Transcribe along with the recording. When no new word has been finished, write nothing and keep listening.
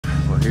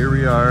here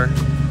we are.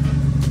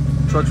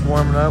 Truck's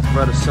warming up.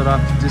 We're about to set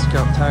off to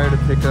Discount Tire to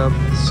pick up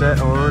the set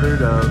I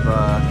ordered of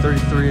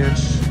 33-inch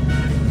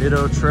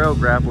Nitto trail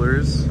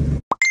grapplers.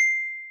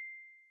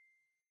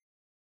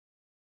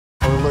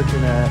 We're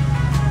looking at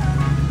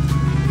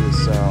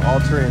this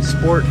all-terrain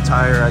sport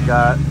tire I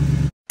got.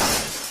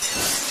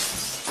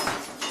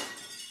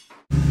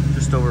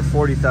 Just over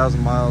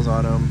 40,000 miles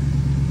on them.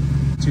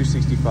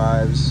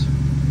 265s.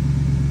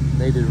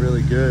 They did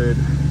really good,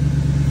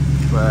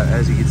 but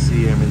as you can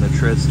see, I mean, the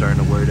tread's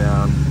starting to wear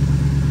down.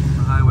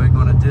 The highway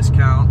going to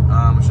Discount.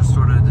 It's just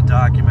sort of to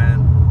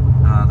document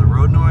the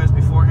road noise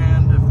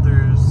beforehand if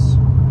there's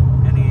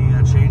any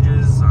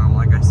changes.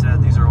 Like I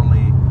said, these are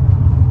only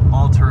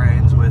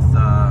all-terrains with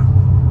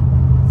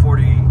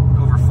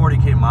over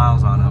 40K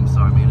miles on them, so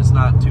I mean, it's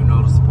not too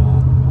noticeable,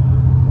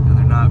 and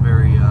they're not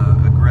very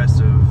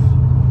aggressive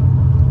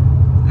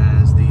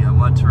as the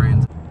mud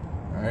terrains.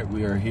 All right,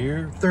 we are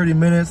here. 30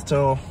 minutes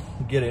till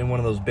we get in one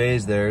of those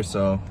bays there,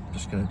 so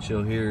just gonna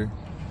chill here.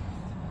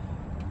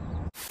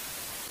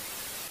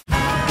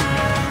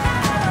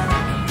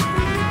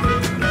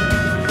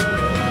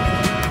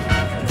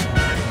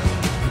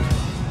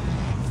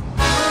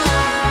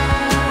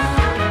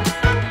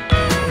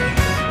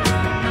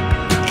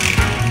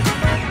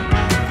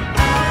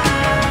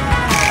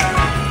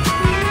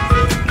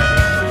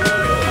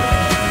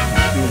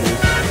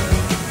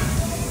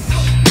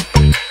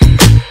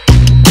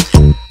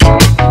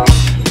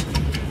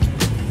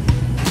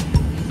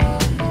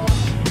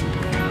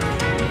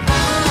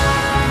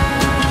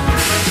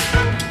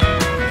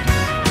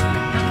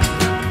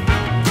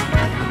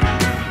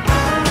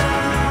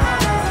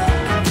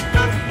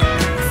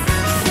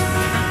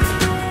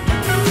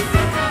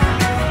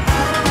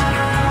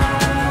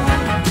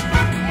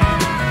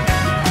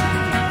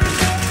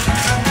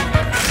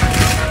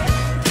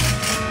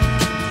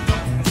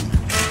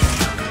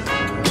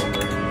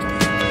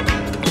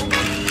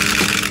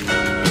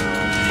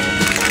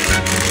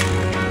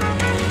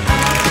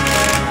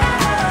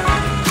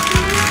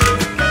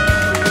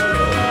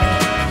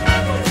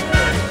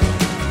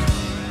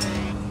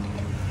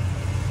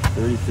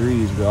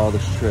 But all the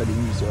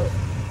shreddings up.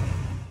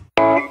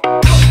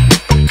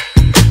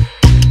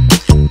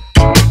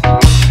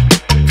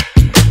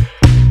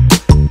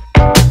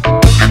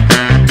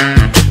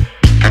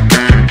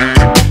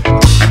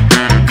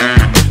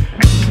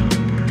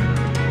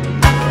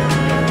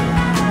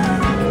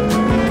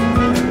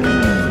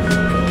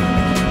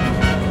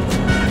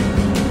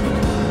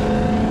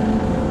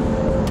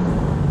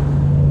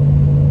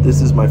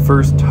 This is my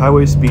first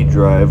highway speed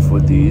drive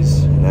with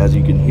these, and as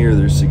you can hear,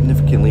 there's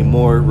significantly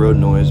more road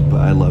noise,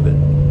 but I love it.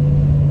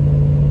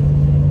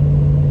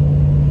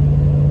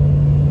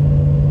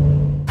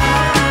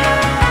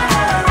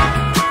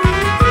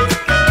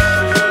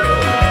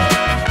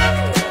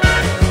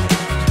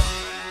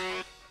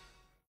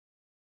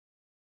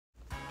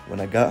 When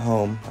I got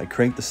home, I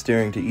cranked the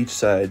steering to each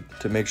side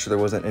to make sure there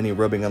wasn't any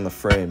rubbing on the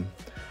frame.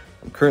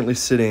 I'm currently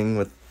sitting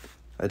with,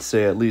 I'd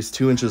say, at least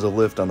 2 inches of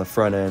lift on the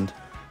front end,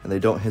 and they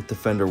don't hit the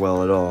fender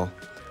well at all,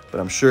 but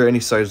I'm sure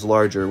any size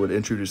larger would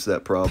introduce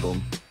that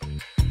problem.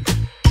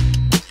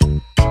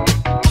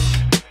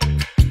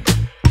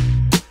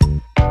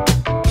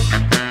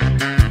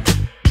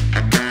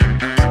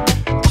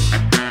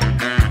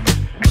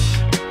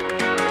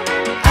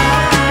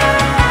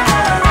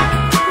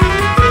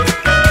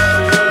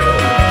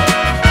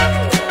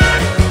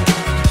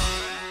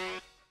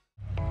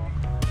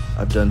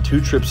 I've done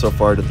 2 trips so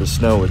far to the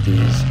snow with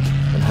these,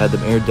 and had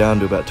them aired down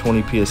to about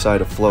 20 psi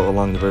to float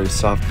along the very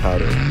soft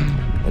powder.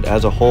 And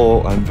as a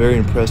whole, I'm very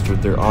impressed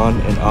with their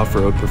on and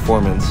off-road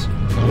performance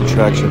and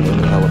traction in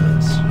the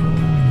elements.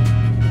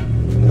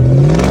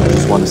 I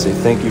just want to say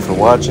thank you for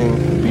watching,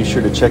 and be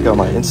sure to check out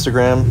my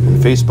Instagram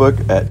and Facebook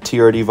at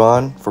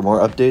TRDVaughn for more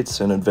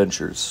updates and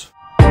adventures.